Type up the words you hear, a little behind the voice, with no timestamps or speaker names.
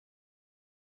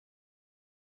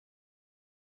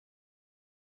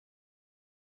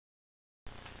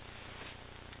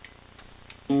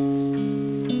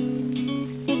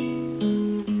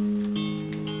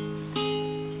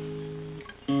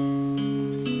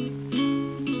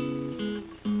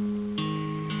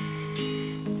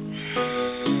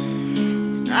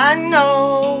I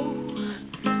know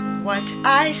what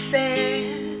I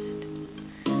said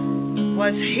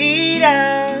was heat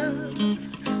of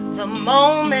the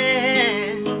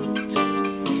moment.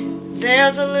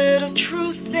 There's a little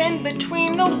truth in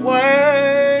between the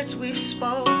words we've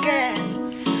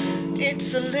spoken.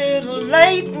 It's a little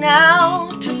late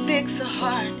now to fix a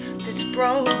heart that's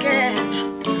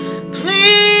broken.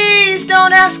 Please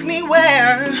don't ask me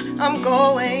where I'm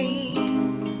going,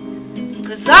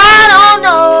 'cause I don't know.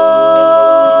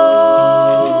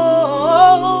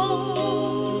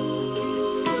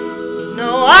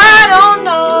 No, I don't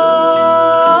know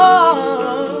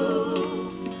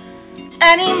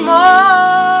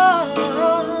anymore.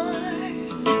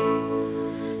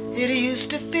 It used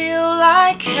to feel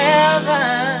like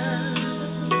heaven.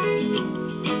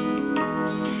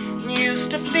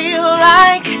 Used to feel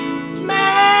like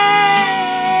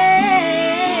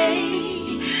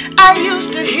I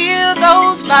used to hear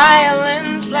those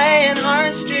violins playing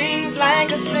heartstrings like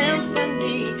a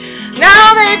symphony.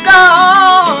 Now they've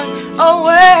gone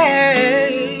away.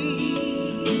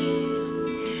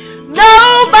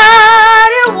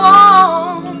 Nobody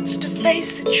wants to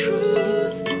face the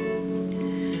truth,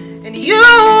 and you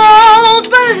won't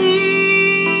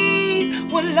believe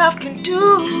what love can do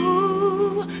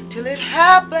till it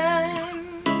happens.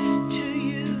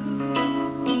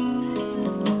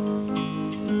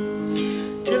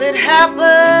 It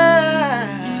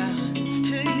happens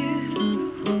to you.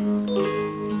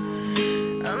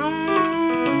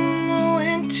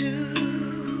 Went to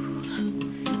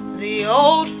the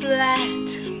old flat.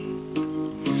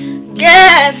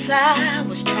 Guess I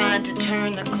was trying to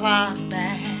turn the clock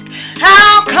back.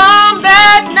 How come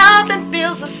that nothing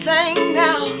feels the same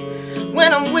now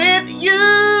when I'm with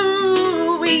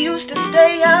you? We used to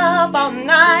stay up all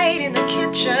night in the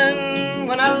kitchen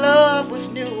when our love was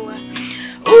new.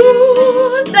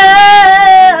 Ooh,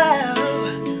 love,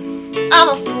 I'm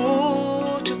a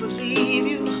fool to believe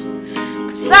you,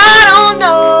 'cause I don't know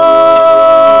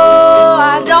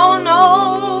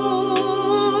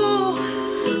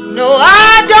no, I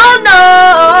don't know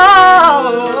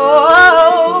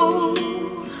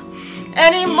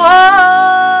anymore.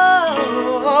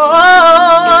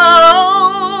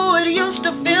 It used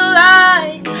to feel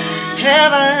like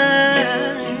heaven.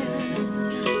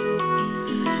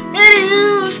 It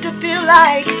used to feel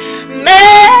like me.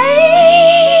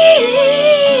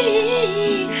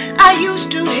 I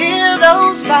used to hear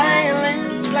those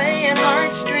violins playing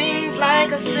heartstrings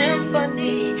like a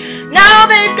symphony. Now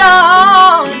they've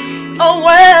gone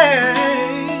away.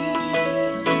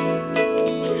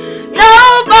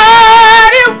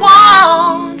 Nobody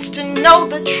wants to know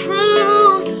the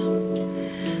truth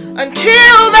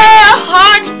until their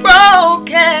heart's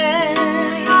broken.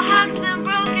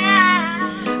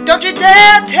 Don't you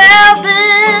dare tell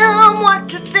them what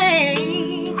to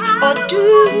think or do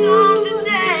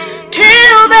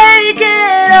till they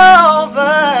get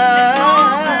over.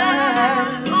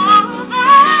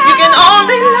 You can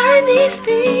only learn these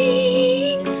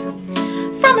things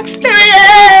from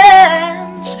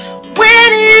experience when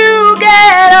you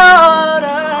get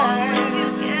older.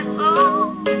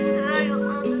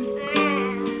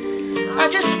 I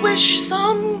just wish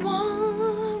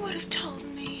someone would have told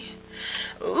me.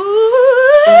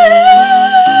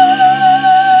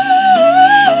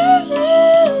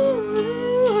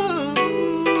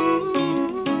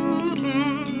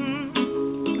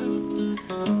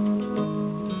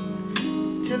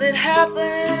 Till it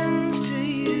happens to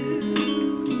you.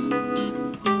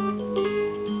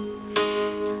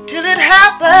 Till it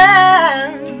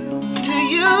happens to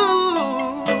you.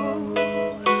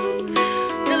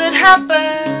 Till it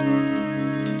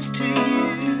happens to you.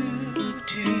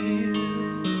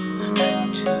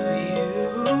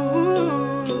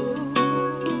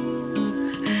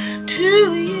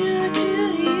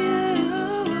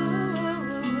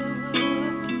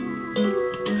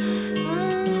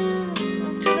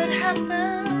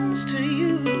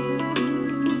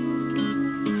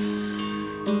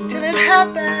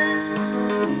 Happens.